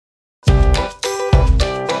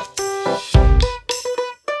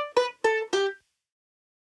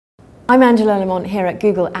I'm Angela Lamont here at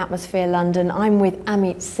Google Atmosphere London. I'm with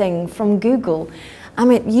Amit Singh from Google.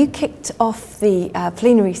 Amit, you kicked off the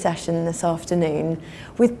plenary session this afternoon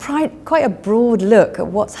with quite a broad look at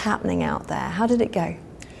what's happening out there. How did it go?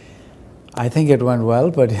 I think it went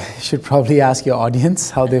well, but you should probably ask your audience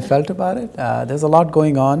how they felt about it. There's a lot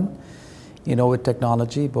going on, with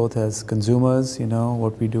technology, both as consumers,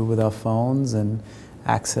 what we do with our phones and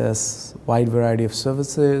access wide variety of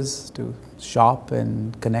services to shop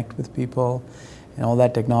and connect with people. And all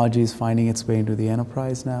that technology is finding its way into the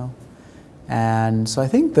enterprise now. And so I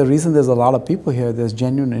think the reason there's a lot of people here, there's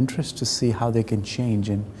genuine interest to see how they can change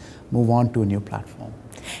and move on to a new platform.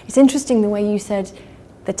 It's interesting the way you said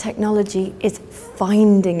the technology is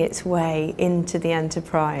finding its way into the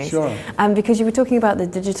enterprise. Sure. Because you were talking about the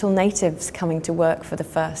digital natives coming to work for the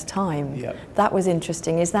first time. Yep. That was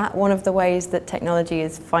interesting. Is that one of the ways that technology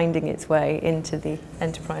is finding its way into the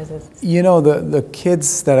enterprises? The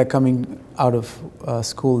kids that are coming out of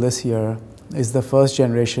school this year is the first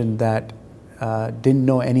generation that didn't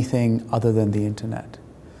know anything other than the internet.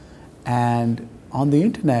 And on the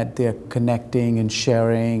internet, they're connecting and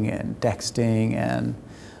sharing and texting and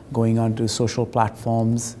going onto social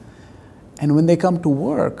platforms. And when they come to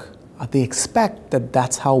work, they expect that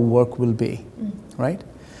that's how work will be, right?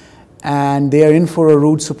 And they are in for a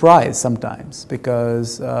rude surprise sometimes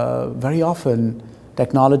because very often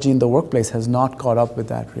technology in the workplace has not caught up with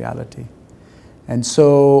that reality. And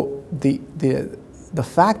so the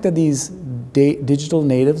fact that these digital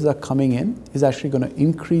natives are coming in is actually going to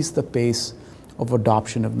increase the pace of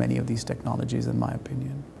adoption of many of these technologies, in my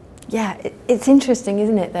opinion. Yeah, it's interesting,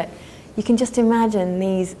 isn't it, that you can just imagine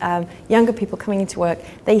these younger people coming into work,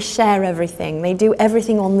 they share everything, they do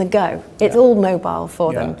everything on the go. It's all mobile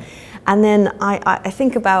for them. And then I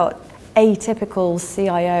think about a typical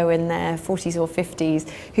CIO in their 40s or 50s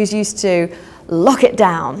who's used to lock it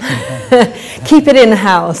down, keep it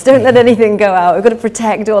in-house, don't let anything go out, we've got to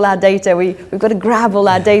protect all our data, we've got to grab all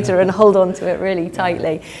our data and hold on to it really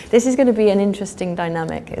tightly. This is going to be an interesting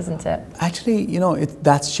dynamic, isn't it? Actually,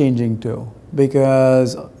 that's changing too,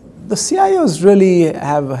 because the CIOs really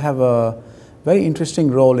have a very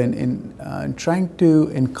interesting role in trying to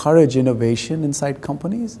encourage innovation inside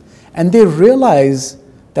companies, and they realize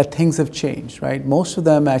that things have changed, right? Most of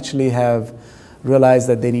them actually have realized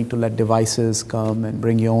that they need to let devices come, and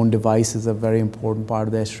bring your own device is a very important part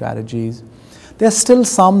of their strategies. There's still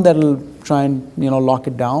some that will try and lock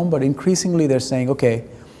it down, but increasingly they're saying, okay,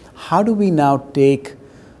 how do we now take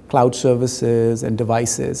cloud services and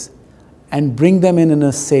devices and bring them in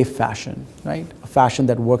a safe fashion, right? A fashion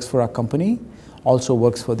that works for our company, also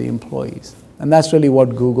works for the employees. And that's really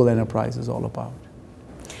what Google Enterprise is all about.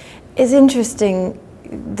 It's interesting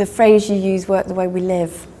the phrase you use, work the way we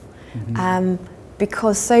live.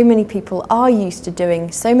 Because so many people are used to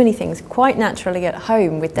doing so many things quite naturally at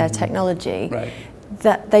home with their technology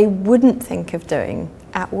that they wouldn't think of doing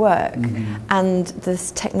at work. And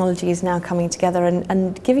this technology is now coming together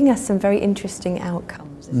and giving us some very interesting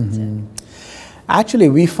outcomes, isn't it? Actually,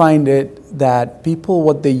 we find it that people,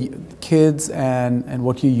 what the kids and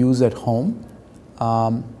what you use at home,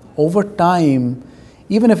 over time,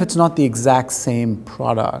 even if it's not the exact same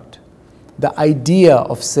product, the idea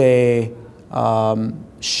of, say,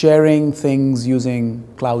 sharing things using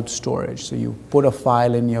cloud storage. So you put a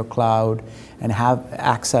file in your cloud and have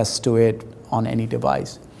access to it on any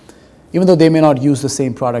device. Even though they may not use the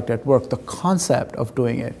same product at work, the concept of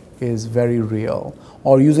doing it is very real.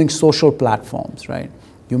 Or using social platforms, right?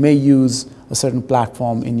 You may use a certain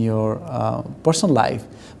platform in your personal life,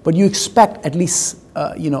 but you expect at least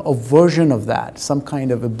a version of that, some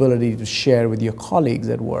kind of ability to share with your colleagues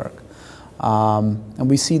at work. And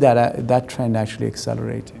we see that trend actually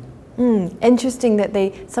accelerating. Interesting that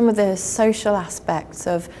some of the social aspects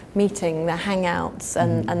of meeting, the hangouts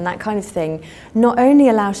and that kind of thing, not only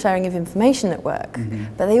allow sharing of information at work,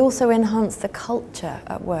 but they also enhance the culture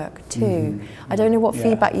at work too. I don't know what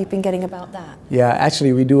feedback you've been getting about that. Yeah,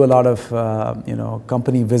 actually we do a lot of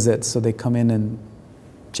company visits, so they come in and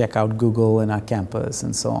check out Google and our campus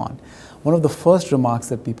and so on. One of the first remarks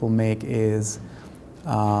that people make is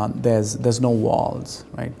there's no walls,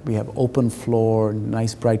 right? We have open floor,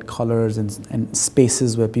 nice bright colors and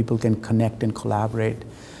spaces where people can connect and collaborate.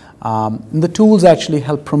 And the tools actually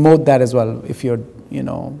help promote that as well. If you're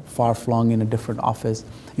far-flung in a different office,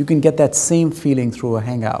 you can get that same feeling through a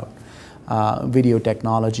hangout, video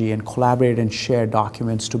technology, and collaborate and share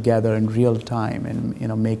documents together in real time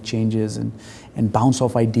and make changes and bounce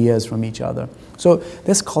off ideas from each other. So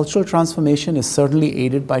this cultural transformation is certainly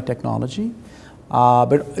aided by technology.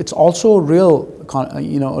 But it's also a real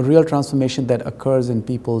transformation that occurs in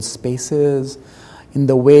people's spaces, in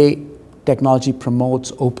the way Technology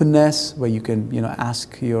promotes openness, where you can,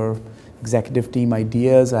 ask your executive team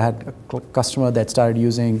ideas. I had a customer that started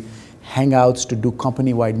using Hangouts to do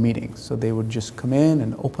company-wide meetings. So they would just come in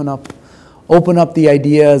and open up the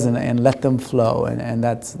ideas and let them flow. And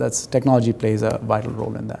that's technology plays a vital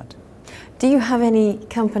role in that. Do you have any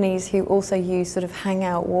companies who also use sort of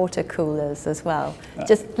hangout water coolers as well?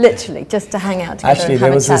 Just literally, just to hang out together Actually, and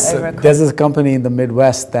have a chat over a coffee? There's this company in the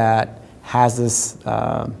Midwest that has this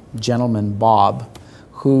gentleman, Bob,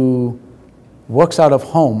 who works out of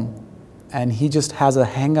home, and he just has a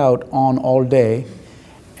hangout on all day,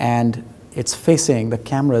 and the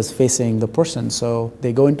camera is facing the person. So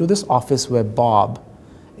they go into this office where Bob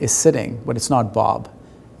is sitting, but it's not Bob.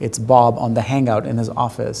 It's Bob on the hangout in his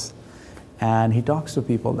office. And he talks to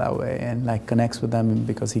people that way and connects with them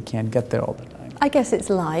because he can't get there all the time. I guess it's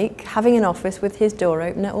like having an office with his door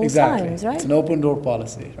open at all times, right? It's an open door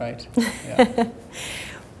policy, right? Yeah.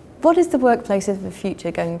 What is the workplace of the future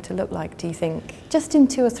going to look like, do you think? Just in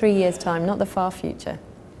 2 or 3 years' time, not the far future.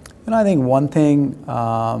 I think one thing,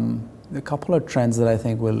 a couple of trends that I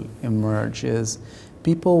think will emerge is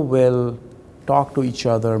people will talk to each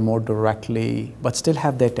other more directly, but still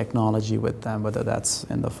have their technology with them, whether that's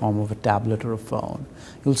in the form of a tablet or a phone.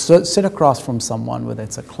 You'll sit across from someone, whether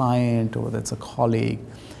it's a client or whether it's a colleague,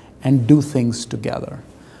 and do things together.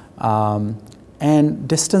 And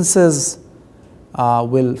distances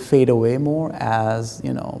will fade away more as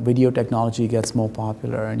video technology gets more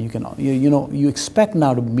popular, and you expect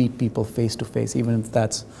now to meet people face to face, even if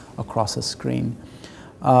that's across a screen.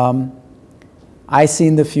 I see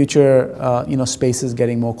in the future, spaces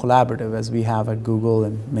getting more collaborative, as we have at Google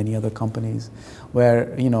and many other companies,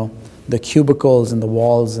 where the cubicles and the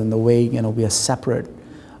walls and the way we are separate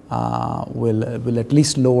will at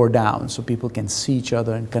least lower down, so people can see each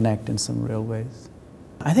other and connect in some real ways.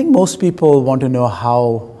 I think most people want to know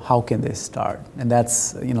how can they start, and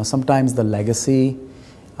that's sometimes the legacy,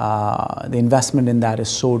 the investment in that is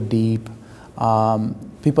so deep.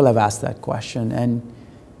 People have asked that question, and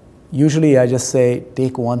usually I just say,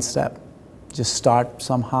 take one step. Just start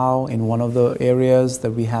somehow in one of the areas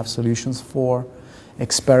that we have solutions for.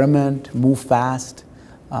 Experiment, move fast.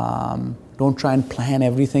 Don't try and plan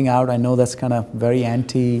everything out. I know that's kind of very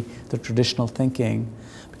anti the traditional thinking,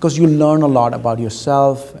 because you learn a lot about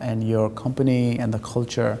yourself and your company and the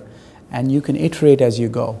culture, and you can iterate as you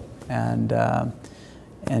go. And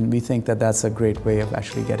we think that that's a great way of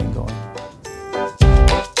actually getting going.